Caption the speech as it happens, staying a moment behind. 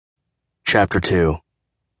Chapter 2.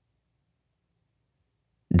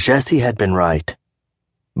 Jesse had been right.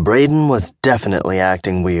 Braden was definitely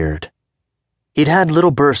acting weird. He'd had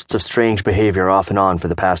little bursts of strange behavior off and on for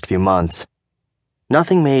the past few months.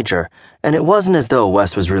 Nothing major, and it wasn't as though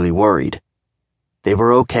Wes was really worried. They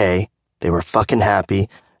were okay, they were fucking happy,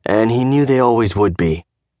 and he knew they always would be.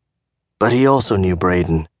 But he also knew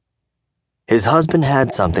Braden. His husband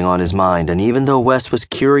had something on his mind, and even though Wes was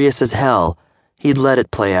curious as hell, he'd let it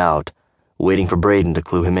play out, waiting for Braden to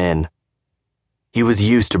clue him in. He was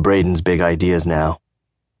used to Braden's big ideas now.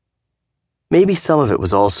 Maybe some of it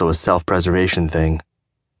was also a self-preservation thing.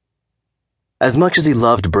 As much as he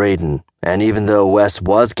loved Braden, and even though Wes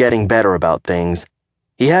was getting better about things,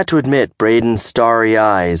 he had to admit Braden's starry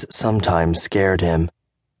eyes sometimes scared him.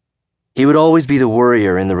 He would always be the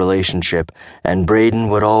worrier in the relationship, and Braden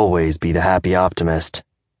would always be the happy optimist.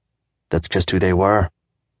 That's just who they were.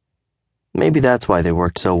 Maybe that's why they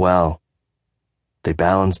worked so well. They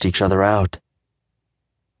balanced each other out.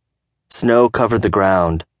 Snow covered the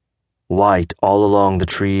ground, white all along the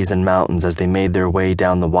trees and mountains as they made their way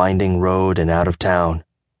down the winding road and out of town.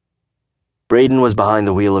 Braden was behind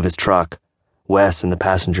the wheel of his truck, Wes in the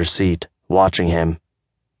passenger seat, watching him.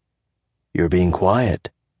 "You're being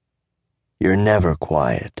quiet. You're never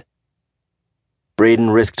quiet."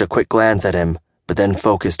 Braden risked a quick glance at him, but then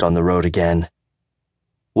focused on the road again.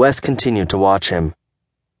 Wes continued to watch him.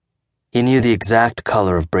 He knew the exact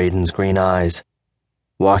color of Braden's green eyes,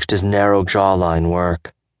 watched his narrow jawline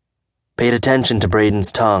work, paid attention to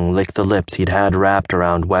Braden's tongue lick the lips he'd had wrapped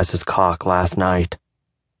around Wes's cock last night.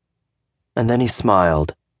 And then he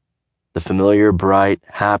smiled, the familiar, bright,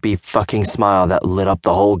 happy fucking smile that lit up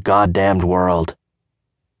the whole goddamned world.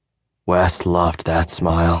 Wes loved that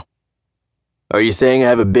smile. "Are you saying I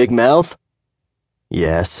have a big mouth?"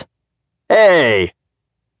 "Yes." "Hey!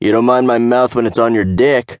 You don't mind my mouth when it's on your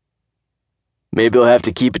dick. Maybe I'll have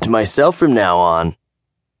to keep it to myself from now on."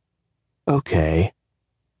 Okay,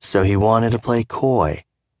 so he wanted to play coy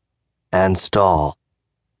and stall.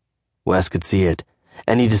 Wes could see it,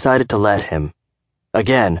 and he decided to let him.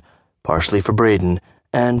 Again, partially for Braden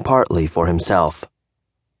and partly for himself.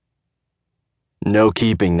 "No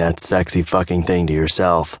keeping that sexy fucking thing to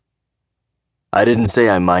yourself. I didn't say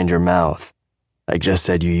I mind your mouth. I just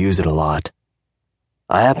said you use it a lot.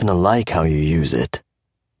 I happen to like how you use it."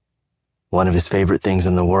 One of his favorite things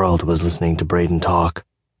in the world was listening to Braden talk.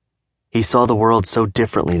 He saw the world so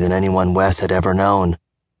differently than anyone Wes had ever known.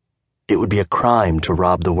 It would be a crime to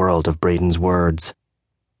rob the world of Braden's words.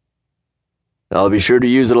 "I'll be sure to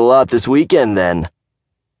use it a lot this weekend, then.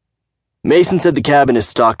 Mason said the cabin is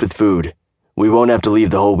stocked with food. We won't have to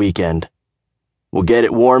leave the whole weekend. We'll get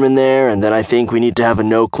it warm in there, and then I think we need to have a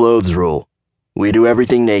no-clothes rule. We do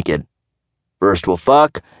everything naked. First we'll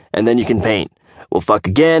fuck, and then you can paint. We'll fuck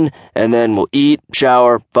again, and then we'll eat,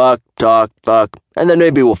 shower, fuck, talk, fuck, and then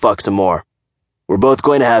maybe we'll fuck some more. We're both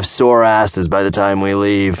going to have sore asses by the time we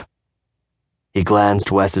leave." He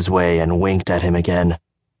glanced Wes's way and winked at him again.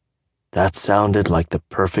 That sounded like the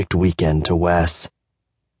perfect weekend to Wes.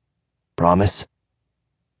 "Promise?"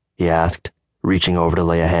 he asked, reaching over to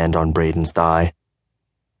lay a hand on Braden's thigh.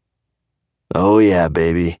 "Oh yeah,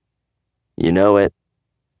 baby. You know it.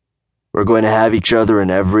 We're going to have each other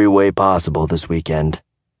in every way possible this weekend."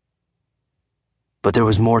 But there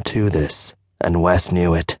was more to this, and Wes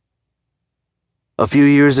knew it. A few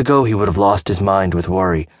years ago he would have lost his mind with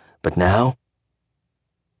worry, but now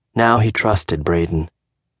he trusted Braden.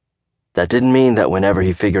 That didn't mean that whenever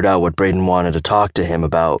he figured out what Braden wanted to talk to him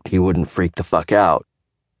about, he wouldn't freak the fuck out.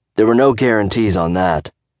 There were no guarantees on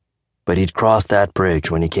that, but he'd cross that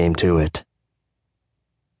bridge when he came to it.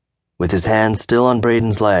 With his hand still on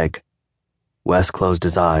Braden's leg, Wes closed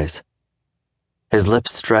his eyes. His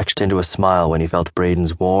lips stretched into a smile when he felt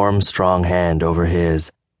Braden's warm, strong hand over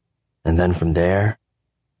his, and then from there,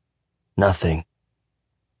 nothing.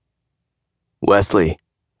 "Wesley,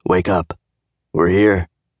 wake up. We're here."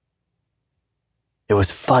 It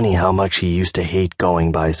was funny how much he used to hate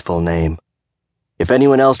going by his full name. If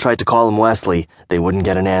anyone else tried to call him Wesley, they wouldn't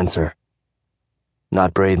get an answer.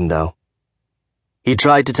 Not Braden, though. He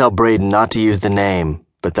tried to tell Braden not to use the name,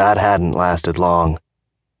 but that hadn't lasted long.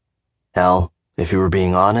 Hell, if he were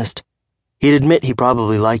being honest, he'd admit he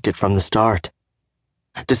probably liked it from the start.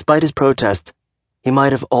 Despite his protests, he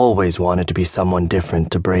might have always wanted to be someone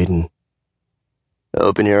different to Braden.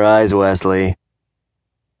 "Open your eyes, Wesley.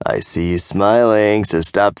 I see you smiling, so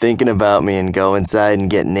stop thinking about me and go inside and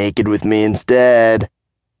get naked with me instead.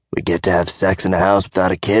 We get to have sex in a house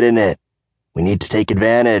without a kid in it. We need to take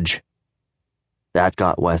advantage." That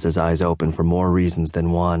got Wes's eyes open for more reasons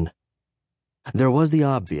than one. There was the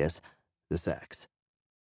obvious, the sex.